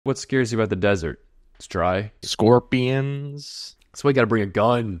What scares you about the desert? It's dry. Scorpions. That's why you gotta bring a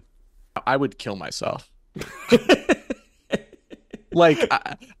gun. I would kill myself. Like,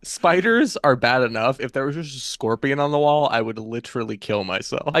 spiders are bad enough. If there was just a scorpion on the wall, I would literally kill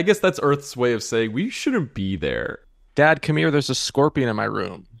myself. I guess that's Earth's way of saying we shouldn't be there. Dad, come here. There's a scorpion in my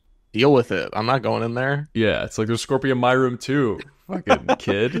room. Deal with it. I'm not going in there. Yeah, it's like there's a scorpion in my room too. Fucking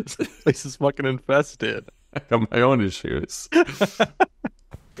kid. This place is fucking infested. I got my own issues.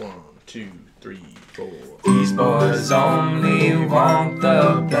 1, 2, 3, 4. These boys only want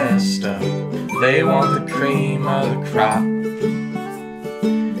the best stuff. They want the cream of the crop.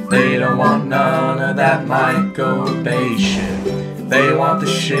 They don't want none of that Michael Bay shit. They want the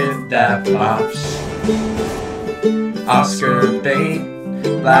shit that pops. Oscar bait,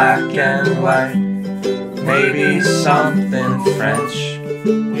 black and white. Maybe something French.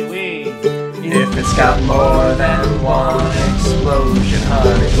 If it's got more than one explosion,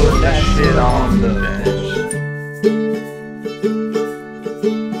 honey, put that shit on the bench.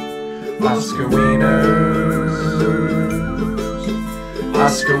 Oscar Wieners,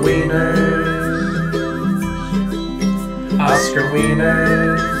 Oscar Wieners, Oscar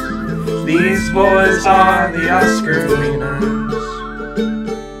Wieners. These boys are the Oscar Wieners.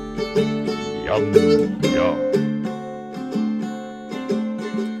 Yum, yum.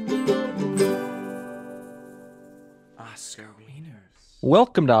 Oscar Wieners.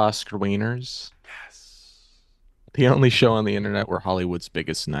 Welcome to Oscar Wieners, Yes. the only show on the internet where Hollywood's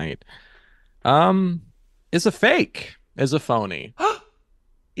biggest night is a fake, is a phony.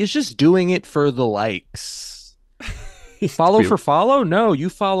 Is just doing it for the likes. Follow for follow? No, you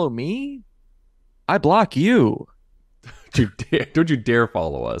follow me. I block you. Don't you dare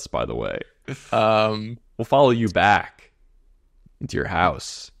follow us, by the way. Um, We'll follow you back into your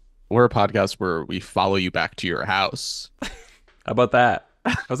house. we're a podcast where we follow you back to your house. How about that?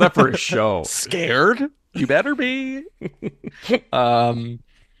 How's that for a show? Scared? You better be. I'm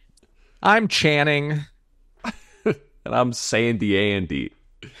Channing. And I'm Sandy Andy.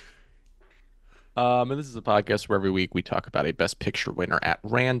 And this is a podcast where every week we talk about a Best Picture winner at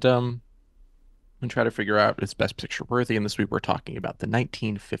random and try to figure out if it's Best Picture worthy. And this week we're talking about the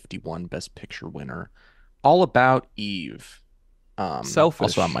 1951 Best Picture winner, All About Eve.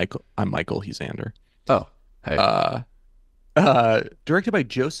 Selfish. Also, I'm Michael. He's Xander. Oh, hey. Directed by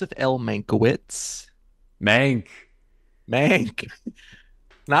Joseph L. Mankiewicz. Mank. Mank.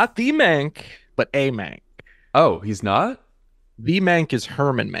 Not the Mank, but a Mank. Oh, he's not? The Mank is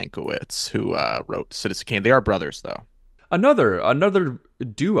Herman Mankiewicz, who wrote Citizen Kane. They are brothers, though. Another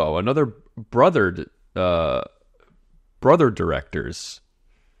duo, another brother directors.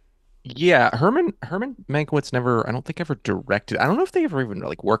 Yeah, Herman Mankiewicz never, I don't think ever directed. I don't know if they ever even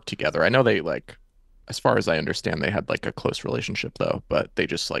like worked together. I know they like, as far as I understand, they had like a close relationship though, but they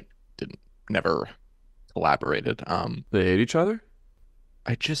just like didn't never collaborated. They hate each other?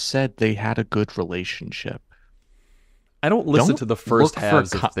 I just said they had a good relationship. I don't listen Don't to the first look for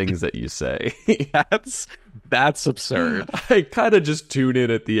halves of things that you say. That's absurd. I kind of just tune in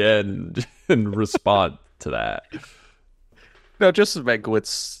at the end and respond to that. No, Joseph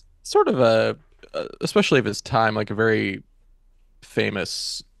Mankiewicz, sort of especially of his time, like a very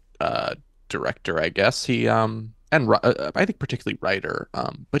famous director, I guess. He I think particularly writer.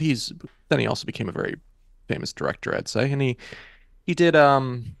 But he also became a very famous director, I'd say. And he did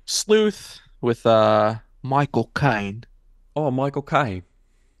Sleuth with Michael Caine, Oh, Michael Caine.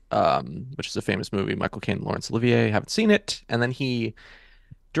 which is a famous movie. Michael Caine and Laurence Olivier. Haven't seen it. And then he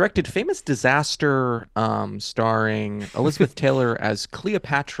directed Famous Disaster, starring Elizabeth Taylor as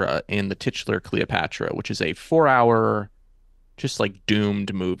Cleopatra in the titular Cleopatra, which is a 4-hour, just like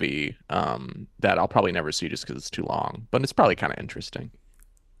doomed movie that I'll probably never see just because it's too long. But it's probably kind of interesting.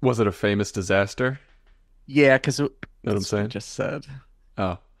 Was it a famous disaster? Yeah, because Know what I'm saying? just said.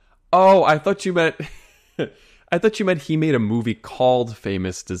 Oh. Oh, I thought you meant he made a movie called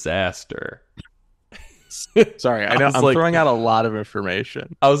Famous Disaster. Sorry, I know was I'm like- throwing out a lot of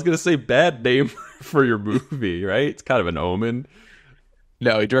information. I was gonna say bad name for your movie, right? It's kind of an omen.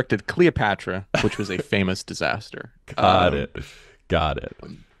 No, he directed Cleopatra, which was a famous disaster. Got it.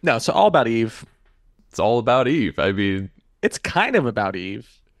 No, so All About Eve. It's all about Eve. I mean, It's kind of about Eve.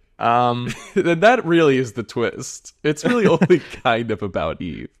 and that really is the twist. It's really only kind of about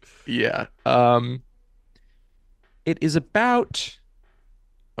Eve. Yeah. It is about.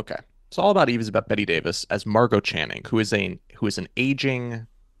 Okay, so All About Eve is about Betty Davis as Margot Channing, who is an aging,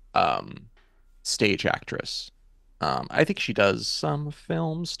 stage actress. I think she does some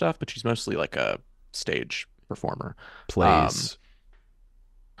film stuff, but she's mostly like a stage performer. Plays.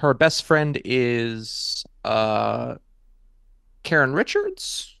 Her best friend is Karen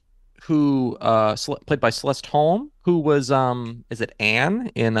Richards, who played by Celeste Holm, who was is it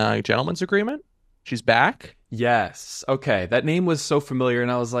Anne in Gentleman's Agreement? She's back. Yes. Okay. That name was so familiar,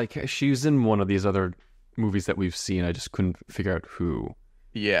 and I was like, she's in one of these other movies that we've seen. I just couldn't figure out who.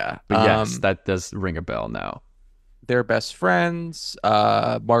 Yeah. But yes, that does ring a bell now. They're best friends.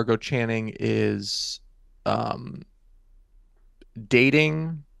 Margot Channing is um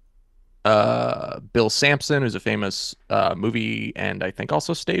dating Bill Sampson, who's a famous movie and I think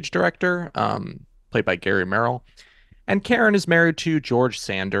also stage director, played by Gary Merrill. And Karen is married to George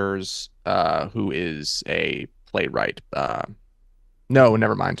Sanders, who is a playwright. No,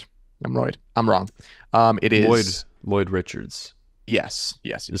 never mind. I'm wrong. It Lloyd is Lloyd Richards yes,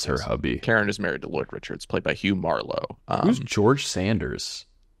 is her hubby. Karen is married to Lloyd Richards, played by Hugh Marlowe. Who's George Sanders?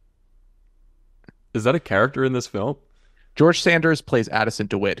 Is that a character in this film? George Sanders plays Addison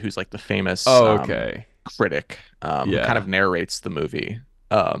DeWitt, who's like the famous Okay. critic, who Yeah. kind of narrates the movie.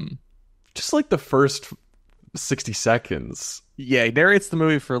 Um, Just like the first 60 seconds. yeah, he narrates the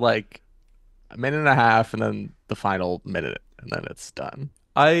movie for like a minute and a half, and then the final minute, and then it's done.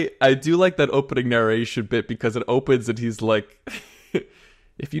 I do like that opening narration bit because it opens and he's like,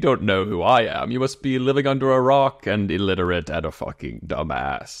 if you don't know who I am, you must be living under a rock and illiterate and a fucking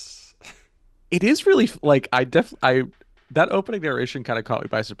dumbass. It is really like I that opening narration kind of caught me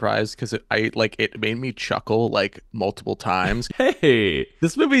by surprise because it made me chuckle like multiple times. Hey,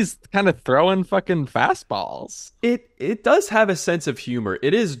 This movie's kind of throwing fucking fastballs. it does have a sense of humor.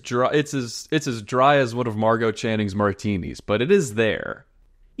 It is dry. It's as dry as one of Margot Channing's martinis, but it is there.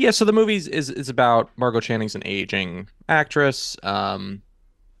 Yeah, so the movie is about Margot Channing's an aging actress.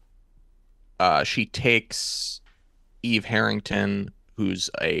 She takes Eve Harrington, who's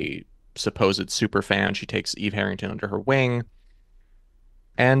a supposed super fan. She takes Eve Harrington under her wing,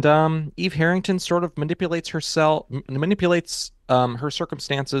 and Eve Harrington sort of manipulates her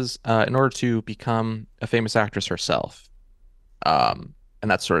circumstances in order to become a famous actress herself. And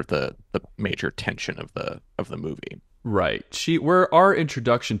that's sort of the major tension of the movie. Right. Our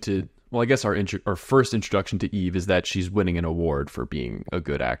introduction to, well, I guess our first introduction to Eve is that she's winning an award for being a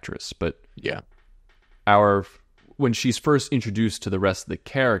good actress. But Yeah. when she's first introduced to the rest of the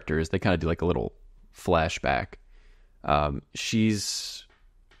characters, they kind of do like a little flashback. She's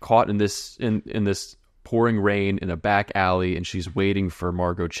caught in this pouring rain in a back alley, and she's waiting for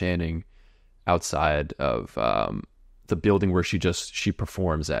Margot Channing outside of the building where she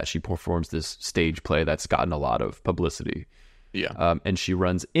performs at. She performs this stage play that's gotten a lot of publicity. Yeah. And she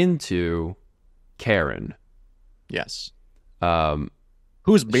runs into Karen. Yes. Um,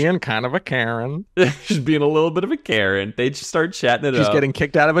 Who's being kind of a Karen. she's being a little bit of a Karen. They just start chatting it She's up. getting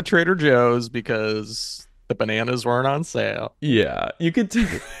kicked out of a Trader Joe's because the bananas weren't on sale. Yeah, you could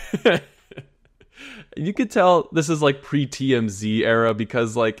you could tell this is like pre-TMZ era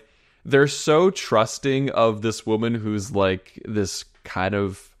because like they're so trusting of this woman who's like this kind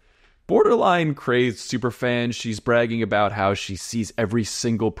of borderline crazed super fan. She's bragging about how she sees every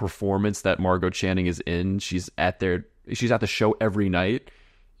single performance that Margot Channing is in. She's at the show every night.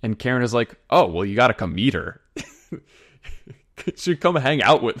 And Karen is like, "Oh, well, you got to come meet her. She'd come hang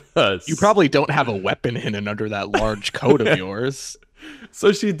out with us. You probably don't have a weapon hidden under that large coat of yours."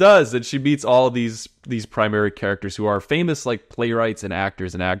 So she does, and she meets all these primary characters who are famous like playwrights and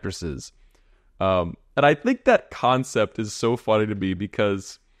actors and actresses. And I think that concept is so funny to me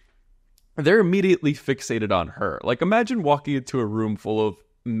because they're immediately fixated on her. Like, imagine walking into a room full of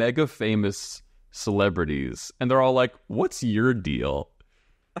mega famous celebrities, and they're all like, "What's your deal?"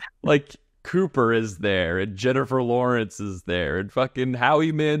 Like, Cooper is there, and Jennifer Lawrence is there, and fucking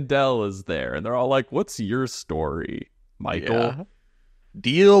Howie Mandel is there, and they're all like, "What's your story, Michael?" Yeah.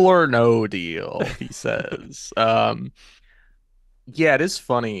 Deal or no deal, he says. Yeah, it is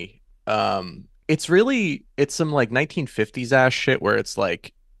funny. It's some like 1950s ass shit where it's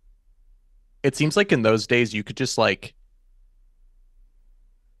like, it seems like in those days you could just like,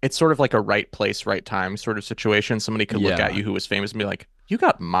 it's sort of like a right place, right time sort of situation. Somebody could look Yeah. at you who was famous and be like, "You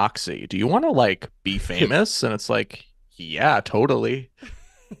got moxie. Do you want to like be famous?" And it's like, "Yeah, totally."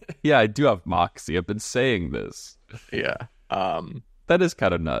 Yeah, I do have moxie. I've been saying this. Yeah. That is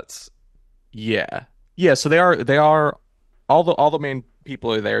kind of nuts. Yeah. Yeah, so they are all the main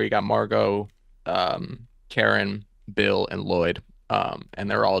people are there. You got Margot, Karen, Bill, and Lloyd.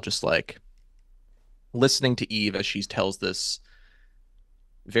 And they're all just like listening to Eve as she tells this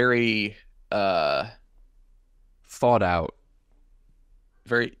very Thought out.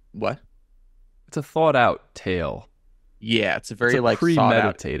 very what? It's a thought out tale. Yeah, it's a It's very a like thought out.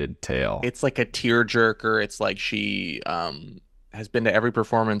 premeditated tale. It's like a tearjerker. It's like she has been to every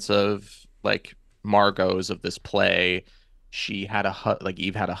performance of like Margot's of this play. She had like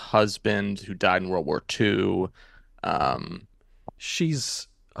Eve had a husband who died in World War II. Um, She's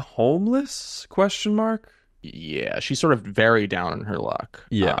homeless? Question mark. yeah, she's sort of very down on her luck.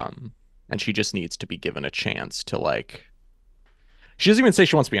 Yeah. And she just needs to be given a chance to like. She doesn't even say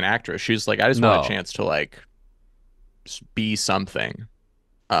she wants to be an actress. She's like, I just want a No. chance to like be something.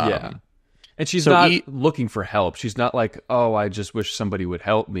 Yeah. Um, And she's so not e looking for help. She's not like, oh, I just wish somebody would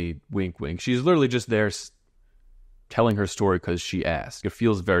help me. Wink, wink. She's literally just there telling her story because she asked. It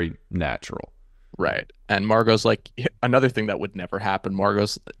feels very natural. Right. And Margot's like another thing that would never happen.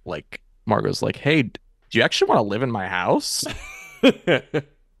 Margot's like, "Hey, do you actually want to live in my house?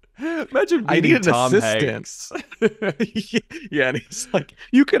 Imagine I need meeting an Tom assistant." Hanks. Yeah, and he's like,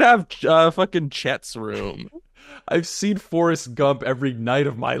 "You could have fucking Chet's room." I've seen Forrest Gump every night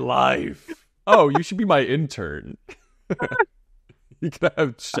of my life. Oh, you should be my intern. You could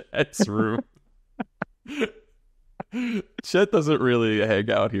have Chet's room. Chet doesn't really hang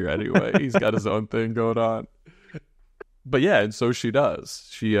out here anyway. He's got his own thing going on. But yeah, and so she does.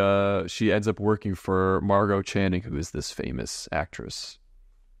 She ends up working for Margot Channing, who is this famous actress.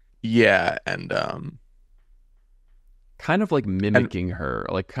 Yeah, and Kind of like mimicking her.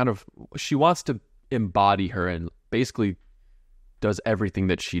 Like kind of she wants to embody her and basically does everything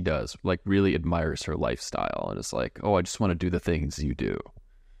that she does. Like really admires her lifestyle and is like, "Oh, I just want to do the things you do."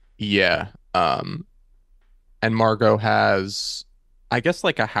 yeah, and Margot has, I guess,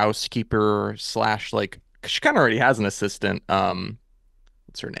 like a housekeeper slash like she kind of already has an assistant.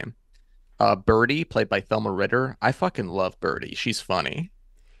 What's her name? Birdie, played by Thelma Ritter. I fucking love Birdie. She's funny.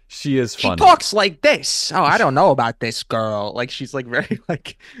 She is She funny. talks like this. Oh, I don't know about this girl. Like she's like very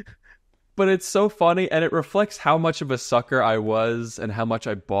like But it's so funny, and it reflects how much of a sucker I was and how much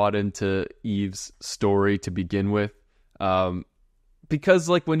I bought into Eve's story to begin with. Because,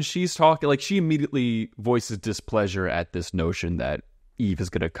 like, when she's talking, like, she immediately voices displeasure at this notion that Eve is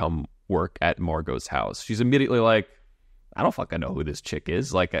going to come work at Margot's house. She's immediately like, I don't fucking know who this chick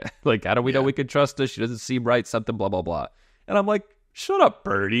is. Like how do we know we can trust her? She doesn't seem right, something, blah, blah, blah. And I'm like, shut up,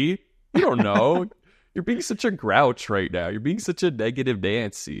 Birdie. You don't know. You're being such a grouch right now. You're being such a negative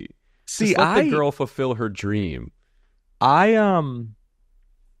Nancy. see Just let the I girl fulfill her dream. I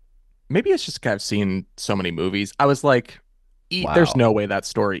maybe it's just 'cause I've seen so many movies. I was like, there's Wow. no way that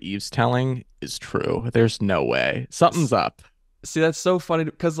story Eve's telling is true. There's no way. Something's up. See, that's so funny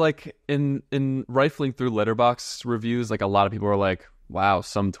because, like, in rifling through Letterboxd reviews, like, a lot of people are like, "Wow,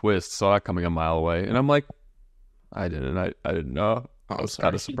 some twist, saw that coming a mile away," and I'm like, I didn't, I didn't know. Oh, I was sorry.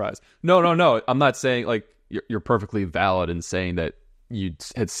 kind of surprised. No. I'm not saying like you're perfectly valid in saying that you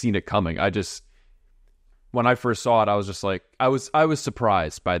had seen it coming. I just, when I first saw it, I was just like, I was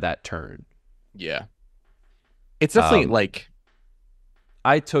surprised by that turn. Yeah. It's definitely Um, like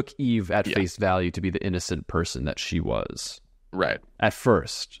I took Eve at Yeah. face value to be the innocent person that she was right. at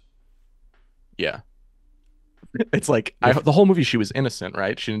first. Yeah. It's like the whole movie she was innocent,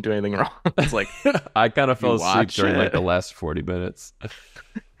 right? She didn't do anything wrong. It's like I kind of fell asleep watch during like it. the last 40 minutes.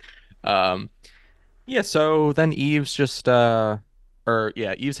 um yeah, so then Eve's just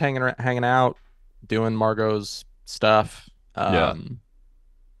Eve's hanging out doing Margot's stuff. Yeah.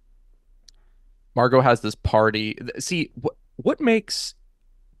 Margot has this party. See, what makes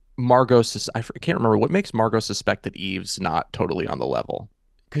can't remember what makes Margot suspect that Eve's not totally on the level.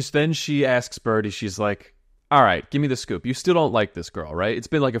 Because then she asks Birdie, she's like, all right, give me the scoop. You still don't like this girl, right? It's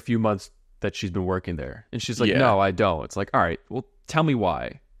been like a few months that she's been working there. And she's like, Yeah. no, I don't. It's like, all right, well, tell me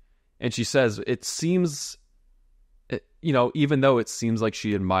why. And she says, it seems, even though it seems like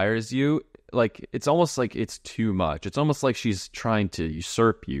she admires you, like, it's almost like it's too much. It's almost like she's trying to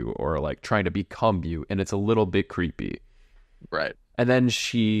usurp you or like trying to become you. And it's a little bit creepy. Right. And then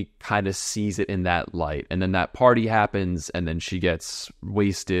she kind of sees it in that light. And then that party happens, and then she gets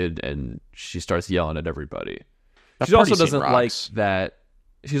wasted, and she starts yelling at everybody. That She also party scene doesn't like rocks. that.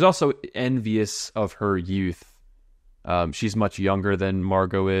 She's also envious of her youth. She's much younger than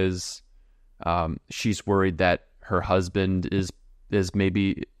Margot is. She's worried that her husband is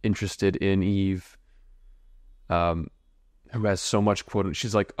maybe interested in Eve. Who has so much quote.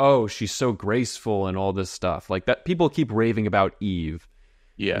 She's like, oh, she's so graceful and all this stuff. Like that, people keep raving about Eve.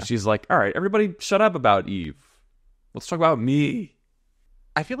 Yeah. And she's like, all right, everybody shut up about Eve. Let's talk about me.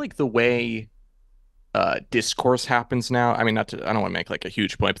 I feel like the way discourse happens now, I mean, I don't want to make like a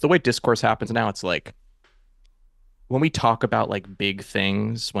huge point, but the way discourse happens now, it's like when we talk about like big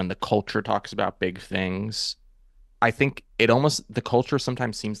things, when the culture talks about big things, I think the culture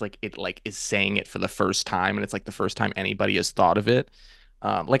sometimes seems like it like is saying it for the first time, and it's like the first time anybody has thought of it.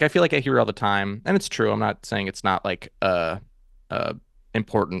 Like I feel like I hear it all the time, and it's true. I'm not saying it's not like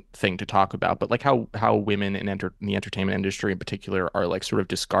important thing to talk about, but like how women in the entertainment industry in particular are like sort of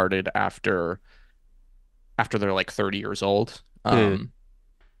discarded after they're like 30 years old. Yeah.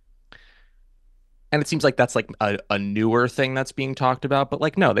 And it seems like that's like a newer thing that's being talked about, but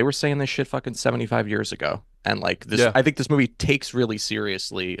like no, they were saying this shit fucking 75 years ago. And like this, Yeah. I think this movie takes really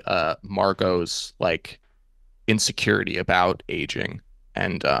seriously Margot's like insecurity about aging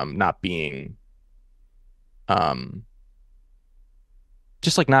and not being um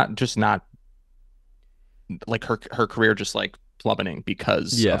just not like her career just like plummeting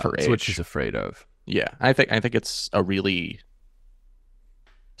because Yeah, of her that's what she's age. afraid of. Yeah, I think it's a really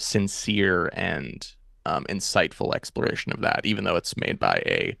sincere and insightful exploration of that, even though it's made by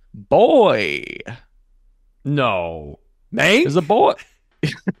a boy. No. Mank? Is a boy.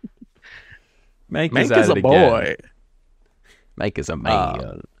 Mank is Mank at is it a again. boy. Mank is a Uh,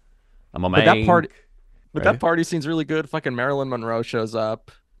 man. I'm a but that Mank. part, but Right? that party scene's really good. Fucking Marilyn Monroe shows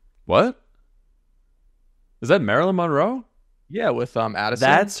up. What? Is that Marilyn Monroe? Yeah, with Addison.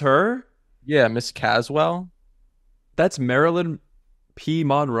 That's her? Yeah, Miss Caswell. That's Marilyn P.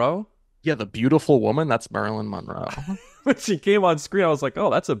 Monroe? Yeah, the beautiful woman. That's Marilyn Monroe. When she came on screen, I was like, oh,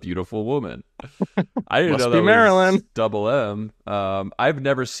 that's a beautiful woman. I didn't Must know be that Marilyn. was double M. I've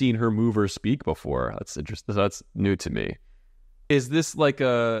never seen her move or speak before. That's interesting. That's new to me. Is this like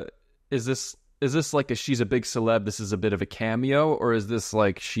a is this like a she's a big celeb, this is a bit of a cameo, or is this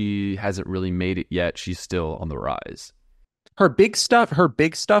like she hasn't really made it yet, she's still on the rise? Her big stuff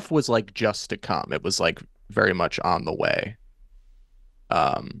was like just to come. It was like very much on the way.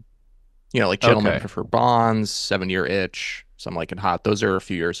 Um, like Gentlemen Okay. Prefer Bonds, 7 Year Itch, Some Like It Hot. Those are a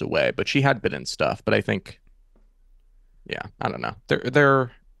few years away, but she had been in stuff. But I think, yeah, I don't know.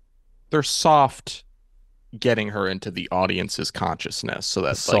 They're soft getting her into the audience's consciousness, so A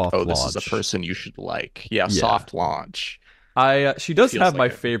that's like, soft oh, this is a launch. person you should like. Yeah, Yeah. soft launch. I she does Feels have my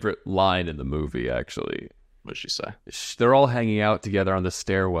like it. favorite line in the movie actually. What did she say? They're all hanging out together on the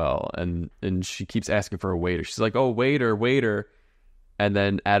stairwell, and she keeps asking for a waiter. She's like, "Oh, waiter, waiter." And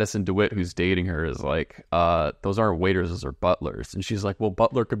then Addison DeWitt, who's dating her, is like, those aren't waiters, those are butlers. And she's like, well,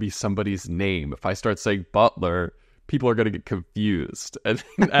 butler could be somebody's name. If I start saying butler, people are going to get confused. And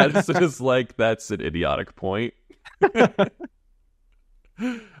Addison is like, that's an idiotic point. I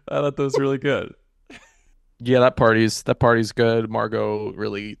thought that was really good. Yeah, that party's good. Margot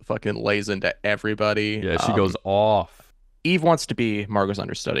really fucking lays into everybody. Yeah, she goes off. Eve wants to be Margot's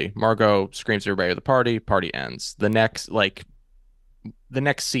understudy. Margot screams everybody at the party. Party ends. The next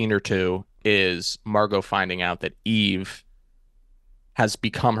scene or two is Margot finding out that Eve has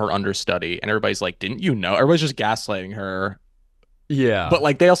become her understudy, and everybody's like, "Didn't you know?" Everybody's just gaslighting her, Yeah. but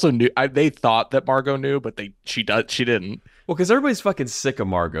like they also knew. They thought that Margot knew, but she didn't. Well, because everybody's fucking sick of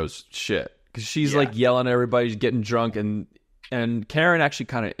Margot's shit. Because she's Yeah. like yelling at everybody, she's getting drunk, and Karen actually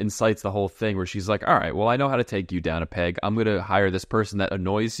kind of incites the whole thing where she's like, all right, well, I know how to take you down a peg. I'm going to hire this person that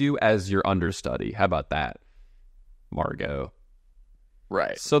annoys you as your understudy. How about that, Margot?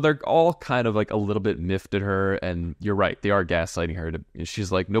 Right. So they're all kind of like a little bit miffed at her, and you're right, they are gaslighting her. And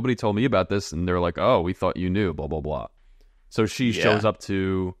she's like, nobody told me about this, and they're like, oh, we thought you knew, blah, blah, blah. So she Yeah. shows up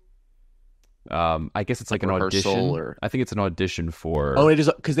to, I guess it's like an rehearsal audition. or- I think it's an audition for. Oh, it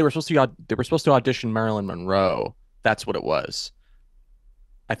is because they were supposed to audition Marilyn Monroe. That's what it was.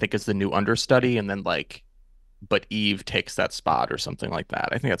 I think as the new understudy, and then like, but Eve takes that spot or something like that.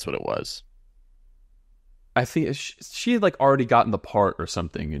 I think that's what it was. I think she had like already gotten the part or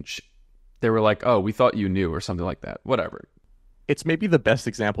something, and they were like, "Oh, we thought you knew," or something like that. Whatever. It's maybe the best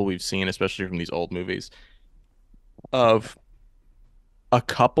example we've seen, especially from these old movies, of a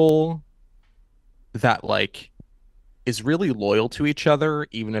couple that like is really loyal to each other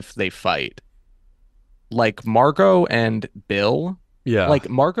even if they fight. Like Margot and Bill. Yeah. Like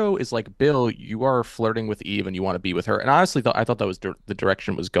Margot is like, Bill, you are flirting with Eve and you want to be with her. And I honestly thought that was the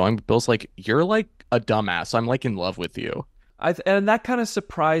direction it was going. But Bill's like, you're like a dumbass. I'm like in love with you. And that kind of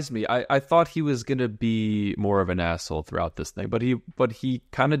surprised me. I thought he was gonna be more of an asshole throughout this thing, but he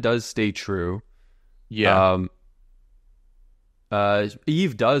kind of does stay true. Yeah.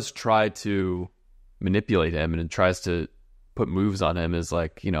 Eve does try to manipulate him and tries to put moves on him. Is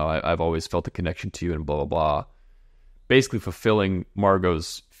like, I've always felt a connection to you and blah blah blah. Basically fulfilling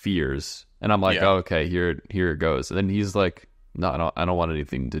Margot's fears, and I'm like, Yeah. oh, okay, here it goes. And then he's like, no, I don't want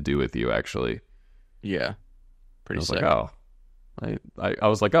anything to do with you. Actually, Yeah. I Pretty was sick. like, oh, I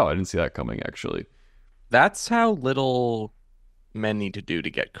was like, oh, I didn't see that coming. Actually, That's how little men need to do to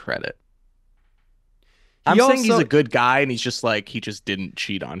get credit. He I'm saying he's also- a good guy and he's just like, he just didn't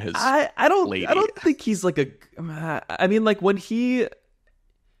cheat on his I don't lady. think he's like a. I mean, like when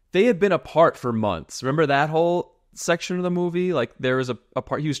they had been apart for months. Remember that whole section of the movie. Like there was a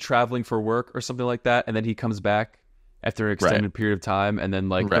part he was traveling for work or something like that, and then he comes back after an extended period of time, and then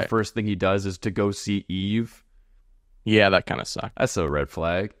like the first thing he does is to go see Eve. Yeah, that kind of sucked. That's a red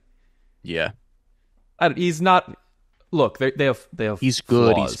flag. Yeah, he's not. Look, they have. He's flaws.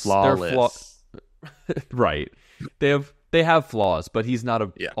 good. He's flawless. Right. They have flaws, but he's not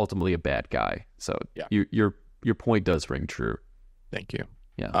ultimately a bad guy. So your point does ring true. Thank you.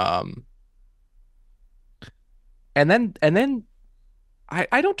 Yeah. And then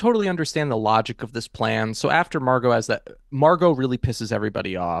I don't totally understand the logic of this plan. So after Margot Margot really pisses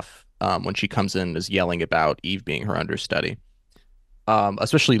everybody off when she comes in and is yelling about Eve being her understudy.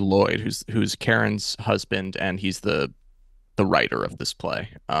 Especially Lloyd, who's Karen's husband, and he's the writer of this play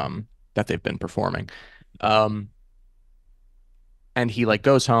that they've been performing. And he like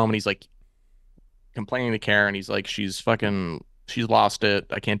goes home and he's like complaining to Karen. He's like, she's lost it.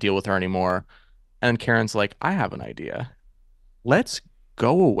 I can't deal with her anymore. And Karen's like, I have an idea. Let's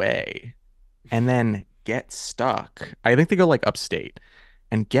go away and then get stuck. I think they go like upstate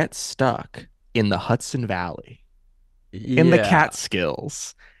and get stuck in the Hudson Valley, in the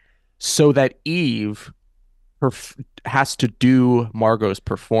Catskills, so that Eve has to do Margot's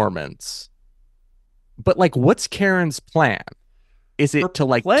performance. But like, what's Karen's plan? Is it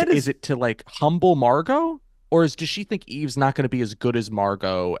to like humble Margot, or does she think Eve's not going to be as good as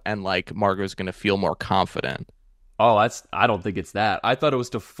Margot, and like Margot's going to feel more confident? Oh, I don't think it's that. I thought it was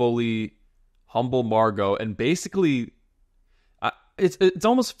to fully humble Margot, and basically, it's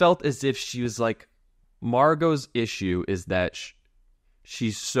almost felt as if she was like, Margot's issue is that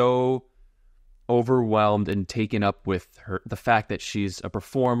she's so overwhelmed and taken up with the fact that she's a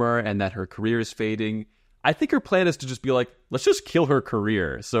performer and that her career is fading. I think her plan is to just be like, let's just kill her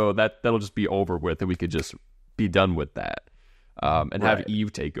career, so that'll just be over with, and we could just be done with that, and have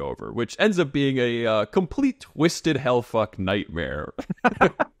Eve take over, which ends up being a complete twisted hellfuck nightmare.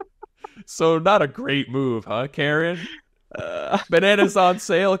 So not a great move, huh, Karen? Bananas on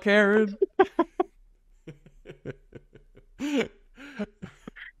sale, Karen.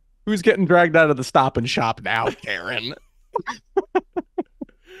 Who's getting dragged out of the Stop and Shop now, Karen?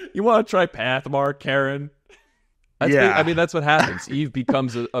 You want to try Pathmark, Karen? I mean, that's what happens. Eve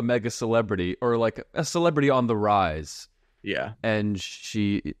becomes a mega celebrity, or like a celebrity on the rise. Yeah. And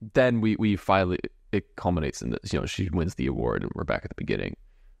we finally, it culminates in this, she wins the award, and we're back at the beginning.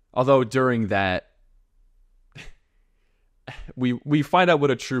 Although during that, we find out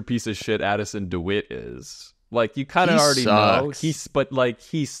what a true piece of shit Addison DeWitt is. Like, you kind of already know. He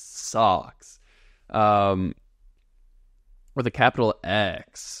sucks. With a capital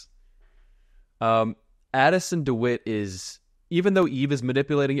X. Addison DeWitt is, even though Eve is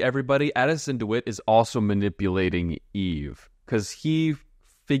manipulating everybody, Addison DeWitt is also manipulating Eve, because he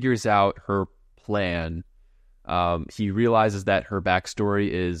figures out her plan. He realizes that her backstory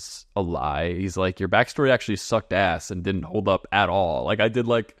is a lie. He's like, your backstory actually sucked ass and didn't hold up at all. Like,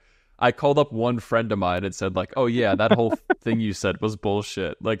 I called up one friend of mine and said like, oh yeah, that whole thing you said was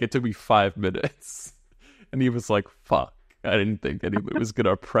bullshit. Like, it took me 5 minutes. And he was like, fuck, I didn't think anybody was going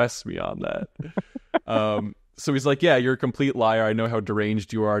to press me on that. So he's like, yeah, you're a complete liar. I know how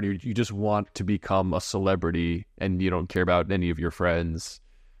deranged you are. And you just want to become a celebrity and you don't care about any of your friends.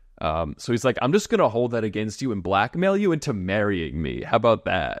 So he's like, I'm just going to hold that against you and blackmail you into marrying me. How about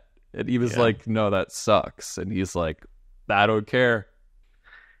that? And he was like, no, that sucks. And he's like, I don't care.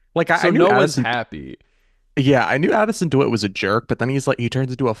 Like, so I knew no one's happy. Yeah, I knew Addison DeWitt was a jerk, but then he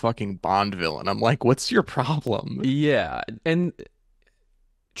turns into a fucking Bond villain. I'm like, what's your problem? Yeah, and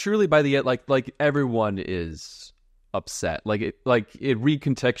truly by the end, like everyone is upset. Like it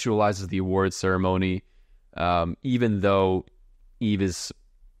recontextualizes the award ceremony. Even though Eve is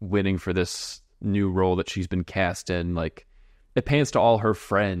winning for this new role that she's been cast in, like it pans to all her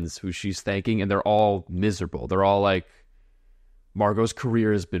friends who she's thanking, and they're all miserable. They're all like, Margot's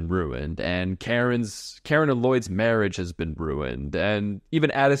career has been ruined, and Karen and Lloyd's marriage has been ruined, and even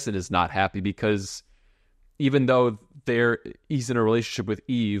Addison is not happy because even though he's in a relationship with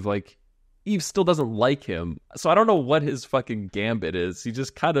Eve, like Eve still doesn't like him. So I don't know what his fucking gambit is. He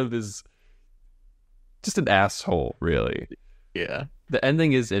just kind of is just an asshole, really. Yeah. The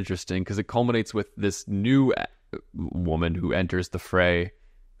ending is interesting because it culminates with this new woman who enters the fray.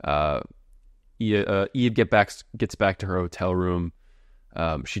 Eve gets back to her hotel room.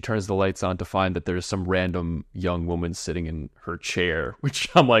 She turns the lights on to find that there's some random young woman sitting in her chair, which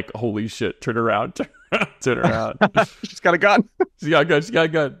I'm like, holy shit, turn around. She's got a gun. She got a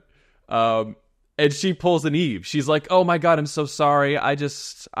gun. And she pulls an Eve. She's like, oh my God, I'm so sorry. I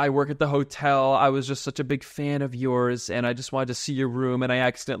work at the hotel. I was just such a big fan of yours, and I just wanted to see your room, and I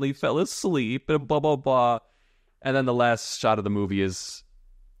accidentally fell asleep, and blah, blah, blah. And then the last shot of the movie is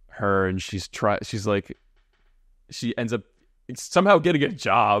her, and she ends up somehow getting a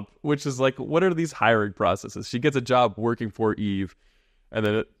job, which is like, what are these hiring processes? She gets a job working for Eve, and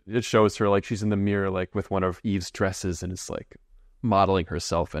then it shows her like she's in the mirror like with one of Eve's dresses, and it's like modeling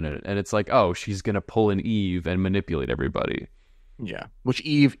herself in it, and it's like, oh, she's gonna pull an Eve and manipulate everybody. Yeah, which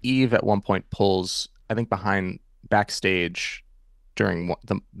Eve at one point pulls, I think, backstage during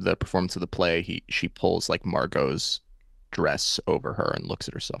the performance of the play, she pulls like Margot's dress over her and looks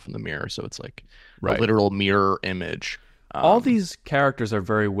at herself in the mirror, so it's like a literal mirror image. All these characters are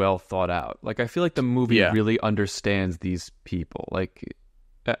very well thought out. Like, I feel like the movie really understands these people. Like,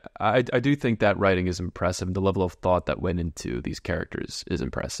 I do think that writing is impressive. The level of thought that went into these characters is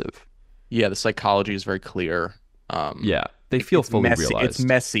impressive. Yeah, the psychology is very clear. Yeah, they feel fully messy. realized. It's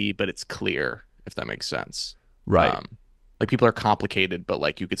messy, but it's clear, if that makes sense. Right. Like, people are complicated, but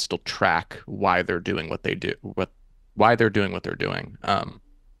like you could still track why they're doing what they do, why they're doing what they're doing.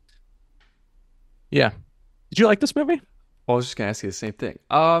 Yeah. Did you like this movie? Well, I was just gonna ask you the same thing.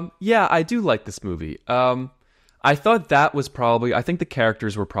 Yeah, I do like this movie. I thought that was I think the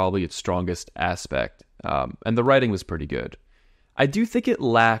characters were probably its strongest aspect, and the writing was pretty good. I do think it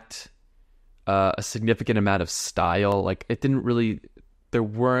lacked a significant amount of style. Like, there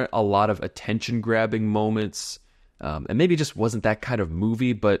weren't a lot of attention-grabbing moments, and maybe it just wasn't that kind of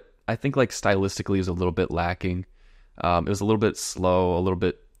movie, but I think, like, stylistically it was a little bit lacking. It was a little bit slow, a little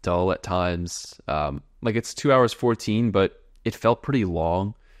bit dull at times. Like, it's 2 hours 14, but it felt pretty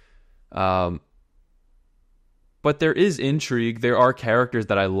long. But there is intrigue. There are characters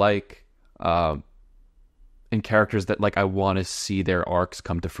that I like, and characters that, like, I want to see their arcs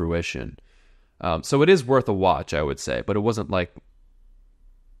come to fruition. So it is worth a watch, I would say. But it wasn't, like,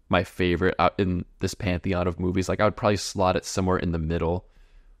 my favorite in this pantheon of movies. Like, I would probably slot it somewhere in the middle.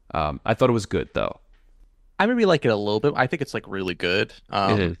 I thought it was good, though. I maybe like it a little bit. I think it's, like, really good.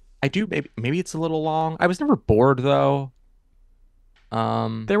 It is. I do. Maybe it's a little long. I was never bored, though.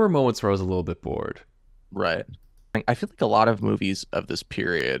 There were moments where I was a little bit bored. Right. I feel like a lot of movies of this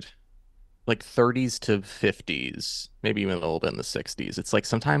period, like 30s to 50s, maybe even a little bit in the 60s, it's like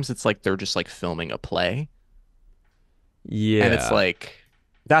sometimes it's like they're just like filming a play. Yeah. And it's like,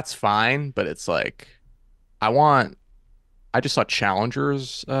 that's fine, but it's like, I just saw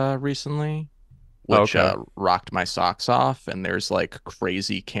Challengers recently, which rocked my socks off, and there's like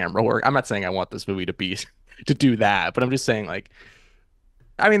crazy camera work. I'm not saying I want this movie to do that, but I'm just saying, like,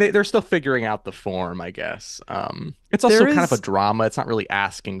 I mean, they're still figuring out the form, I guess. It's also kind of a drama. It's not really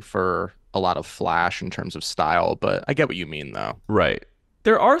asking for a lot of flash in terms of style, but I get what you mean, though. Right.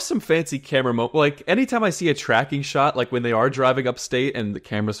 There are some fancy camera moments. Like, anytime I see a tracking shot, like when they are driving upstate and the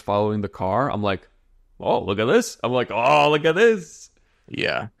camera's following the car, I'm like, oh, look at this. I'm like, oh, look at this.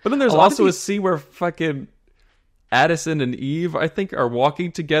 Yeah. But then there's also a scene where fucking Addison and Eve, I think, are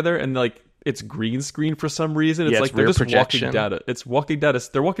walking together, and like, it's green screen for some reason. It's like they're just walking down it.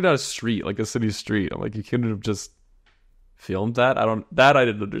 They're walking down a street, like a city street. I'm like, you couldn't have just filmed that. I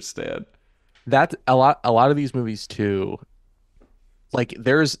didn't understand. That a lot of these movies too. Like,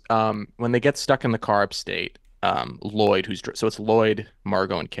 there's when they get stuck in the car upstate, Lloyd, so it's Lloyd,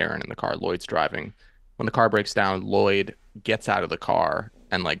 Margot, and Karen in the car. Lloyd's driving. When the car breaks down, Lloyd gets out of the car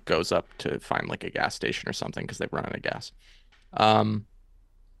and like goes up to find like a gas station or something because they've run out of gas.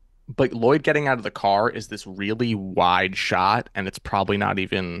 But Lloyd getting out of the car is this really wide shot, and it's probably not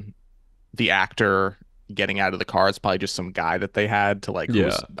even the actor getting out of the car. It's probably just some guy that they had to who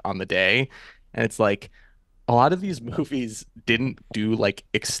was on the day. And it's like, a lot of these movies didn't do like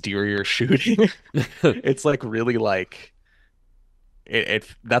exterior shooting. It's like really like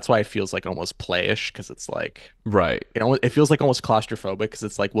that's why it feels like almost playish, because it's like, right. It feels like almost claustrophobic, because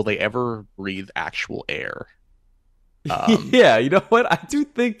it's like, will they ever breathe actual air? Yeah, you know what?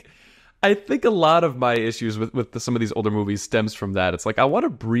 I think a lot of my issues with some of these older movies stems from that. It's like, I want to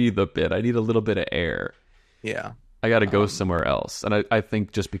breathe a bit. I need a little bit of air. Yeah. I got to go somewhere else. And I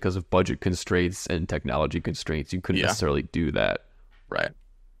think just because of budget constraints and technology constraints, you couldn't necessarily do that. Right.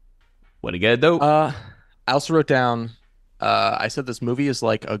 What again, though? I also wrote down, I said this movie is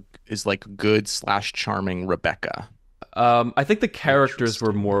like good / charming Rebecca. I think the characters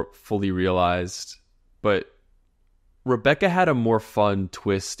were more fully realized, but Rebecca had a more fun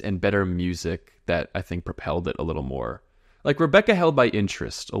twist and better music that I think propelled it a little more. Like, Rebecca held my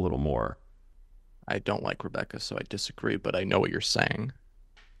interest a little more. I don't like Rebecca, so I disagree, but I know what you're saying.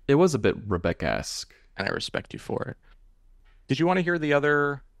 It was a bit Rebecca-esque. And I respect you for it. Did you want to hear the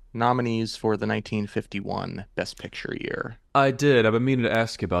other nominees for the 1951 Best Picture year? I did. I've been meaning to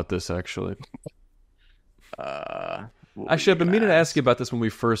ask you about this, actually. I've been meaning to ask you about this when we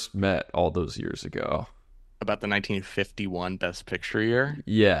first met all those years ago. about the 1951 Best Picture year.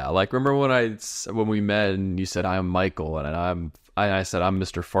 Yeah, like remember when we met and you said I'm Michael and I said I'm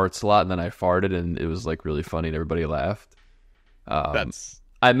Mr. Farts a lot, and then I farted and it was like really funny and everybody laughed. That's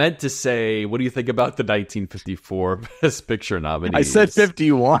I meant to say, what do you think about the 1954 Best Picture nominees? I said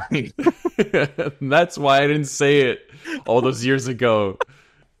 51. That's why I didn't say it all those years ago.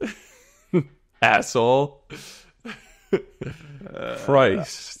 Asshole.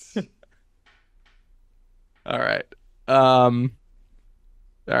 Christ. All right. All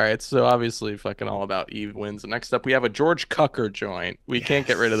right, so obviously fucking All About Eve wins. And next up we have a George Cucker joint. We can't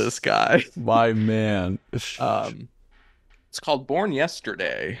get rid of this guy. My man. It's called Born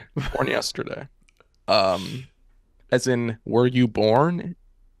Yesterday. Born Yesterday. As in, were you born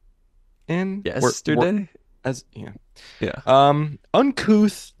in yesterday? Yeah.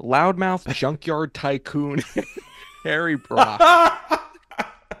 Uncouth, loudmouth, junkyard tycoon, Harry Brock.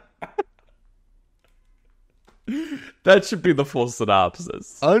 That should be the full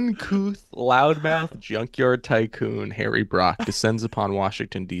synopsis. Uncouth, loudmouth, junkyard tycoon Harry Brock descends upon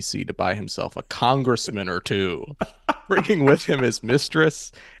Washington, D.C. to buy himself a congressman or two, bringing with him his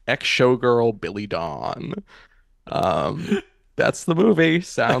mistress, ex-showgirl Billy Dawn. That's the movie.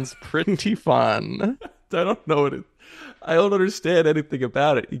 Sounds pretty fun. I don't know what it... I don't understand anything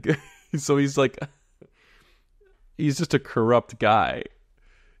about it. So he's like... He's just a corrupt guy.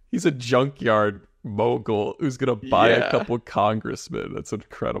 He's a junkyard mogul who's gonna buy a couple congressmen. That's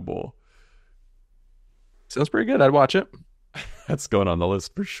incredible. Sounds pretty good. I'd watch it. That's going on the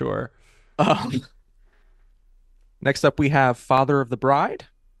list for sure. Next up we have Father of the Bride.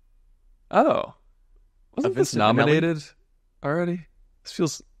 Oh, wasn't this Vincent nominated already? This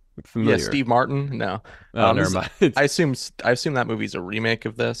feels familiar. Yeah, Steve Martin. No, never mind. I assume that movie's a remake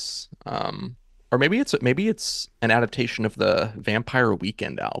of this. Or maybe it's an adaptation of the Vampire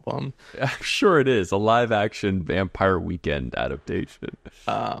Weekend album. I'm sure it is a live action Vampire Weekend adaptation.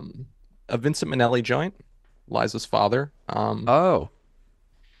 A Vincent Minnelli joint, Liza's father.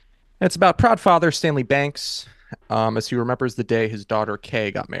 It's about proud father Stanley Banks, as he remembers the day his daughter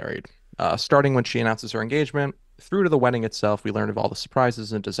Kay got married. Starting when she announces her engagement, through to the wedding itself, we learn of all the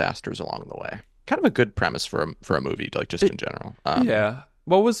surprises and disasters along the way. Kind of a good premise for a movie, like just in general. Yeah.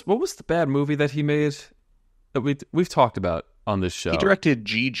 What was the bad movie that he made that we've talked about on this show? He directed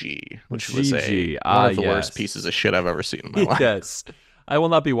Gigi, which was one of the worst pieces of shit I've ever seen in my life. Yes. I will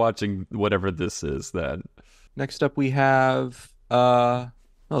not be watching whatever this is then. Next up we have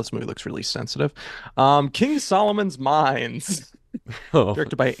this movie looks really sensitive. King Solomon's Mines.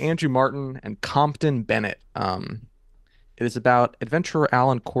 Directed by Andrew Martin and Compton Bennett. It is about adventurer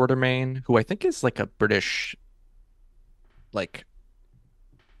Alan Quatermain, who I think is like a British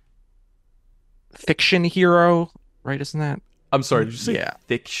fiction hero, right? Isn't that? I'm sorry, did you say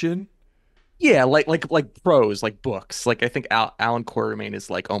fiction? Yeah, like prose, like books. Like I think Alan Quatermain is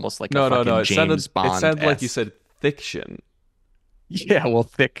like almost like a fucking James Bond. It sounded like you said fiction. Yeah, well,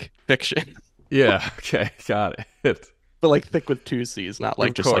 thick fiction. Yeah, okay, got it. But like thick with two C's, not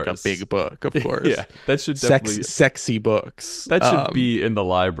like just like a big book, of course. Yeah, that should definitely sexy books. That should be in the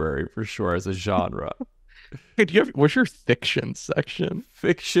library for sure as a genre. Hey, what's your fiction section?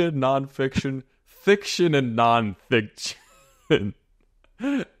 Fiction, nonfiction, fiction, and nonfiction.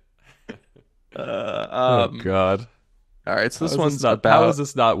 Oh God! All right, so this one's not, about. How is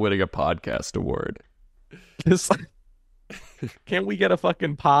this not winning a podcast award? Can't we get a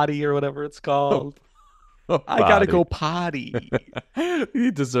fucking potty or whatever it's called? I gotta go potty.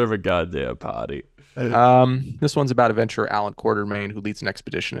 You deserve a goddamn potty. This one's about adventurer Alan Quatermain, who leads an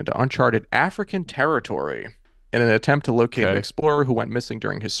expedition into uncharted African territory in an attempt to locate an explorer who went missing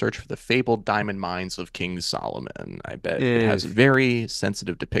during his search for the fabled diamond mines of King Solomon. I bet it has a very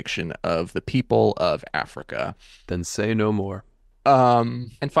sensitive depiction of the people of Africa. Then say no more.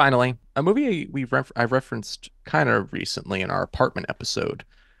 And finally, a movie I referenced kind of recently in our apartment episode.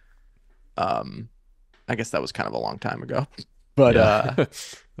 I guess that was kind of a long time ago, but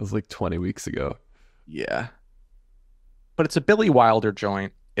it was like 20 weeks ago. Yeah, but it's a Billy Wilder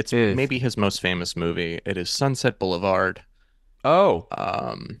joint. It's maybe his most famous movie. It is Sunset Boulevard. Oh,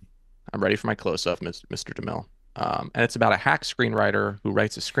 I'm ready for my close-up, Mr. DeMille. And it's about a hack screenwriter who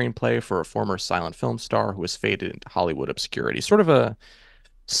writes a screenplay for a former silent film star who has faded into Hollywood obscurity. Sort of a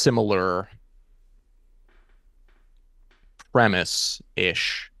similar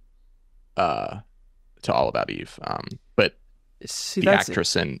premise-ish to All About Eve. But the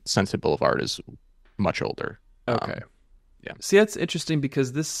actress in Sunset Boulevard is much older. Okay. Yeah. See, that's interesting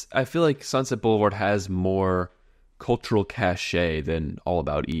because I feel like Sunset Boulevard has more cultural cachet than All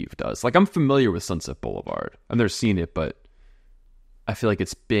About Eve does. Like, I'm familiar with Sunset Boulevard. I've never seen it, but I feel like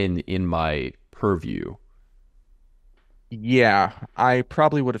it's been in my purview Yeah, I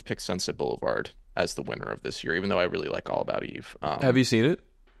probably would have picked Sunset Boulevard as the winner of this year, even though I really like All About Eve. Have you seen it?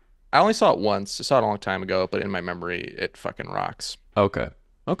 I only saw it once. I saw it a long time ago, but in my memory, it fucking rocks. Okay.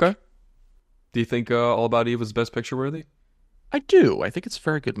 Okay. Do you think All About Eve was Best Picture worthy? I do. I think it's a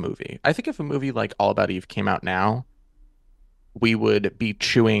very good movie. I think if a movie like All About Eve came out now, we would be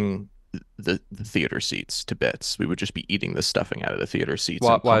chewing the theater seats to bits. We would just be eating the stuffing out of the theater seats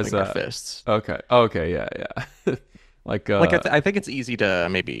and Why is pumping our that? fists. Okay. Okay. Yeah. Yeah. Like I think it's easy to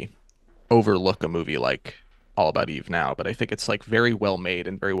maybe overlook a movie like All About Eve now, but I think it's like very well made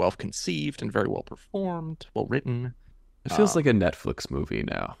and very well conceived and very well performed, well written. it feels like a Netflix movie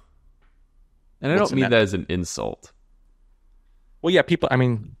now, and I What's don't a mean that as an insult. Well, yeah, people. I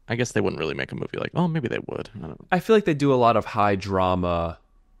mean, I guess they wouldn't really make a movie like. Oh, maybe they would. I don't know. I feel like they do a lot of high drama,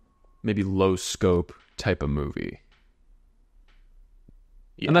 maybe low scope type of movie.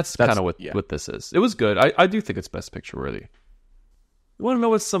 Yeah, And that's kind of yeah. what this is. It was good. I do think it's Best Picture worthy. You want to know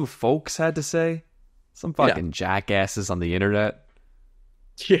what some folks had to say? Some fucking jackasses on the internet.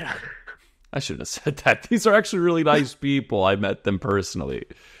 Yeah. I shouldn't have said that. These are actually really nice people. I met them personally.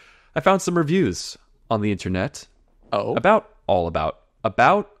 I found some reviews on the internet Oh, about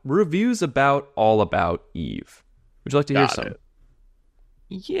reviews about All About Eve. Would you like to hear got some? it.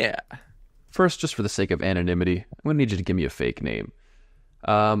 Yeah. First, just for the sake of anonymity, I'm going to need you to give me a fake name.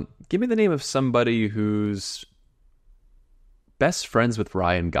 Give me the name of somebody who's best friends with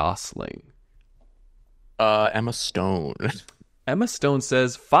Ryan Gosling. Emma Stone. Emma Stone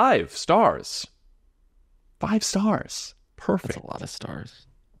says 5 stars. 5 stars. Perfect. That's a lot of stars.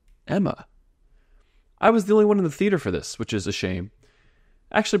 Emma. I was the only one in the theater for this, which is a shame.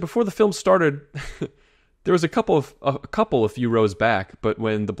 Actually, before the film started, there was a couple a few rows back, but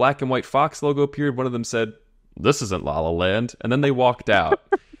when the black and white Fox logo appeared, one of them said, "This isn't La La Land," and then they walked out.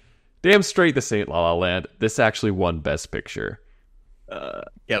 Damn straight this ain't La La Land. This actually won Best Picture.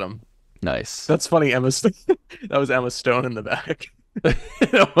 Get him. Nice. That's funny. Emma. That was Emma Stone in the back.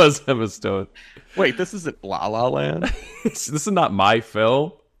 It was Emma Stone. Wait, this isn't La La Land. This is not my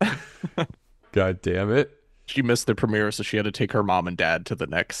film. God damn it. She missed the premiere, so she had to take her mom and dad to the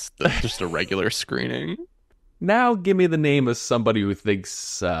next, just a regular screening. Now give me the name of somebody who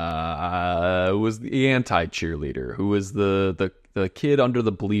thinks was the anti-cheerleader, who was the kid under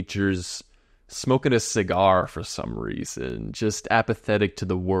the bleachers smoking a cigar for some reason, just apathetic to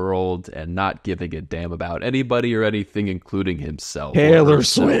the world and not giving a damn about anybody or anything, including himself. Taylor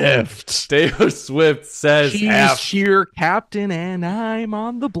Swift. Taylor Swift says She's half. cheer captain and I'm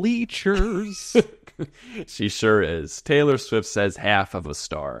on the bleachers. She sure is. Taylor Swift says half of a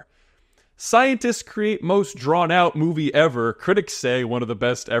star. Scientists create most drawn-out movie ever. Critics say one of the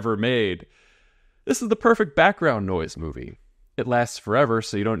best ever made. This is the perfect background noise movie. It lasts forever,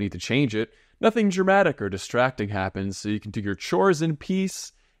 so you don't need to change it. Nothing dramatic or distracting happens, so you can do your chores in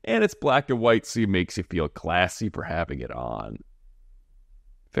peace. And it's black and white, so it makes you feel classy for having it on.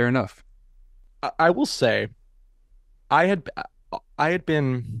 Fair enough. I will say, I had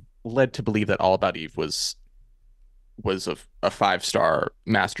been led to believe that All About Eve was a 5-star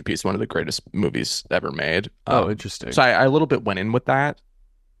masterpiece, one of the greatest movies ever made. Interesting. So I a little bit went in with that,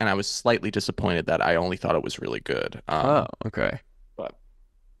 and I was slightly disappointed that I only thought it was really good. Okay. But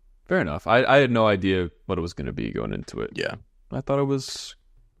fair enough. I had no idea what it was going to be going into it. yeah, I thought it was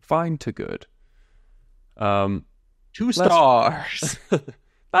fine to good. 2 stars. Yeah,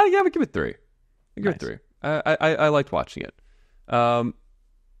 but give it 3. Give Nice. it 3. I liked watching it.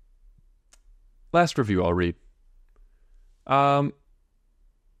 Last review I'll read.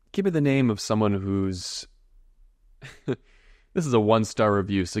 Give me the name of someone who's... This is a 1-star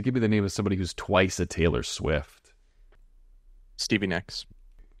review, so give me the name of somebody who's twice a Taylor Swift. Stevie Nicks.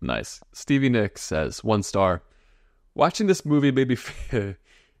 Nice. Stevie Nicks says, 1 star. Watching this movie made me feel...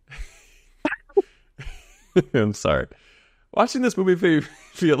 I'm sorry. Watching this movie made me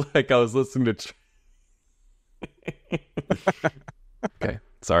feel like I was listening to... Okay,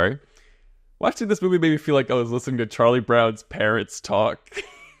 sorry. Watching this movie made me feel like I was listening to Charlie Brown's parents talk.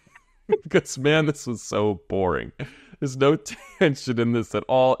 Because, man, this was so boring. There's no tension in this at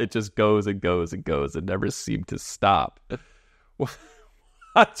all. It just goes and goes and goes and never seemed to stop.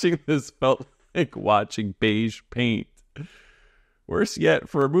 Watching this felt like watching beige paint. Worse yet,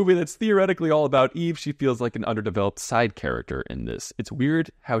 for a movie that's theoretically all about Eve, she feels like an underdeveloped side character in this. It's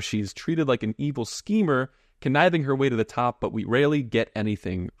weird how she's treated like an evil schemer, conniving her way to the top, but we rarely get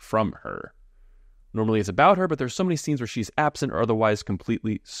anything from her. Normally it's about her, but there's so many scenes where she's absent or otherwise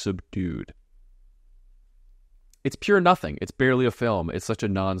completely subdued. It's pure nothing. It's barely a film. It's such a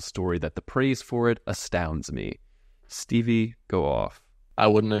non-story that the praise for it astounds me. Stevie, go off. I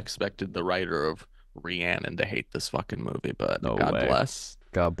wouldn't have expected the writer of Rhiannon to hate this fucking movie, but No God way. bless.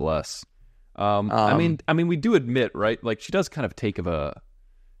 God bless. I mean, we do admit, right? Like, she does kind of she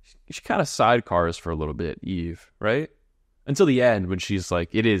kind of sidecars for a little bit, Eve, right? Until the end, when she's like,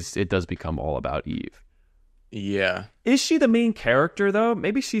 it does become all about Eve. Yeah. Is she the main character, though?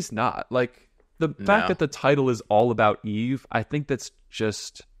 Maybe she's not. Like, the fact that the title is all about Eve, I think that's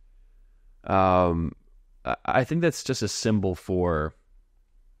just, I think that's just a symbol for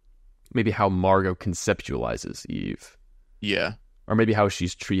maybe how Margot conceptualizes Eve. Yeah. Or maybe how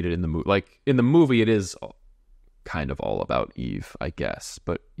she's treated in the movie. Like, in the movie, it is kind of all about Eve, I guess.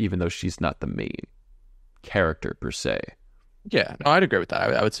 But even though she's not the main character, per se. Yeah. No, I'd agree with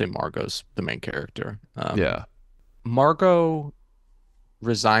that. I would say Margot's the main character. Yeah. Margot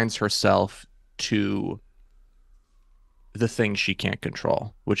resigns herself to the thing she can't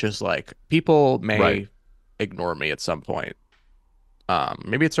control, which is like, people may ignore me at some point.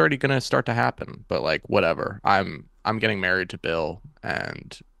 Maybe it's already gonna start to happen, but like, whatever. I'm getting married to Bill,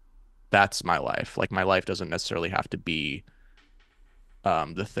 and that's my life. Like, my life doesn't necessarily have to be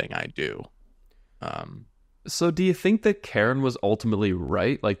the thing I do. So do you think that Karen was ultimately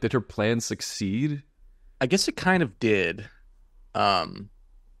right? Like, did her plan succeed? I guess it kind of did.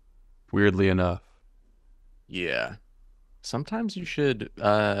 Weirdly enough. Yeah. Sometimes you should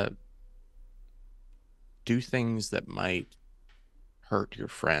do things that might hurt your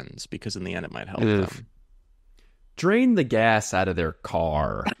friends, because in the end it might help them. Drain the gas out of their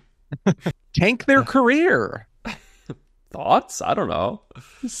car. Tank their career. Thoughts? I don't know.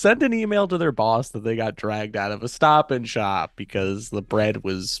 Send an email to their boss that they got dragged out of a Stop and Shop because the bread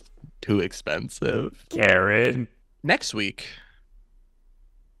was too expensive. Karen. Next week,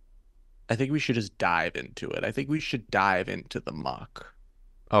 I think we should just dive into it. I think we should dive into the muck.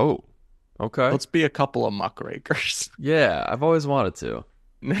 Oh, okay. Let's be a couple of muckrakers. Yeah, I've always wanted to.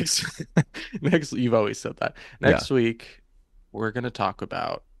 Next, you've always said that. Next week, we're going to talk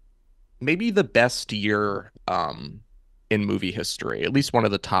about maybe the best year in movie history, at least one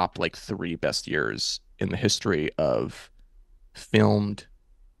of the top like 3 best years in the history of filmed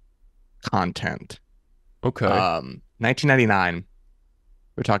content. Okay. 1999,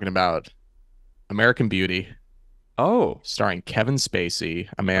 we're talking about American Beauty. Oh. Starring Kevin Spacey,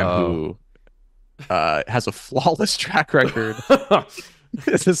 a man who has a flawless track record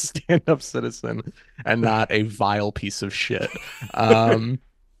as a stand-up citizen and not a vile piece of shit.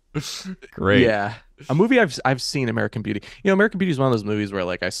 Great. Yeah. A movie I've seen, American Beauty. You know, American Beauty is one of those movies where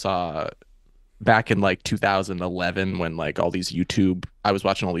like I saw back in like 2011 when like I was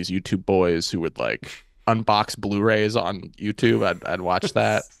watching all these YouTube boys who would like unbox Blu-rays on YouTube. I'd watch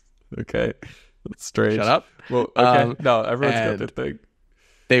that. Okay. That's strange. Shut up. Well, okay. No, everyone's got their thing.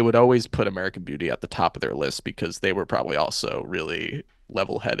 They would always put American Beauty at the top of their list because they were probably also really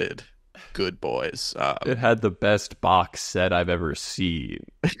level-headed, good boys. It had the best box set I've ever seen.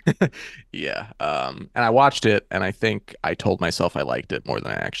 Yeah. And I watched it, and I think I told myself I liked it more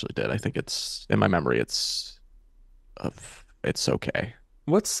than I actually did. I think it's, in my memory, it's okay.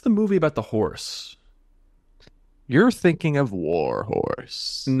 What's the movie about the horse? You're thinking of War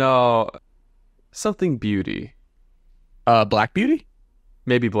Horse. No, something Beauty. Black Beauty?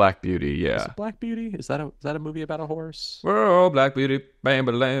 Maybe Black Beauty, Is yeah. it Black Beauty? Is that a movie about a horse? Whoa, Black Beauty, bam,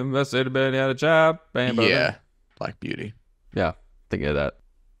 ba, lam, I said, belly out of job, bam, ba, Yeah, lam. Black Beauty. Yeah, thinking of that.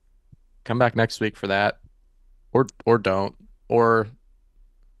 Come back next week for that, or don't, or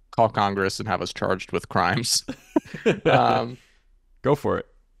call Congress and have us charged with crimes. Go for it.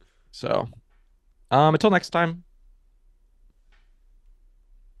 So, until next time.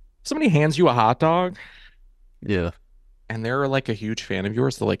 If somebody hands you a hot dog, Yeah. and they're like a huge fan of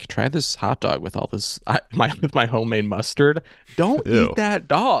yours, they're like, try this hot dog with all this with my homemade mustard. Don't Ew. eat that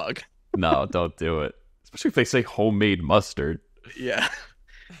dog. No, don't do it. Especially if they say homemade mustard. Yeah.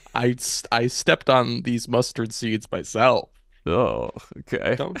 I stepped on these mustard seeds myself. Oh,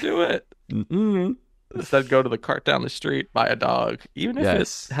 okay. Don't do it. Mm-mm. Instead, go to the cart down the street, buy a dog. Even if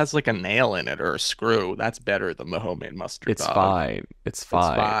Yes. it has like a nail in it or a screw, that's better than the homemade mustard It's dog. fine. It's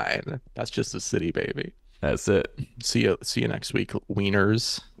fine. It's fine. That's just a city baby. That's it. See you next week,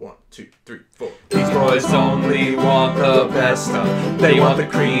 Wieners. 1, 2, 3, 4. These boys only want the best stuff. They want the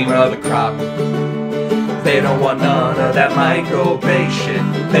cream of the crop. They don't want none of that Michael Bay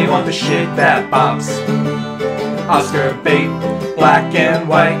shit. They want the shit that bops. Oscar bait, black and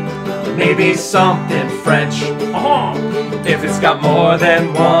white. Maybe something French. If it's got more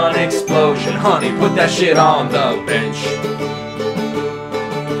than one explosion, honey, put that shit on the bench.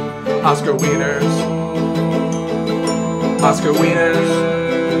 Oscar Wieners. Oscar Wieners.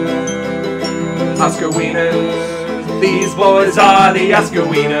 Oscar Wieners. These boys are the Oscar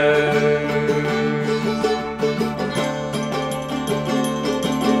Wieners.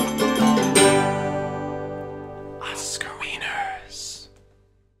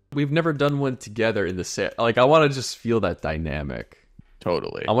 We've never done one together in the set. Like, I want to just feel that dynamic.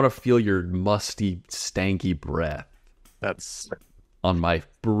 Totally. I want to feel your musty, stanky breath That's. on my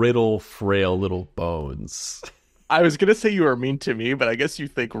brittle, frail little bones. I was gonna say you were mean to me, but I guess you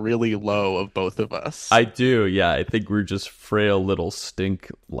think really low of both of us. I do, yeah. I think we're just frail little stink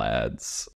lads.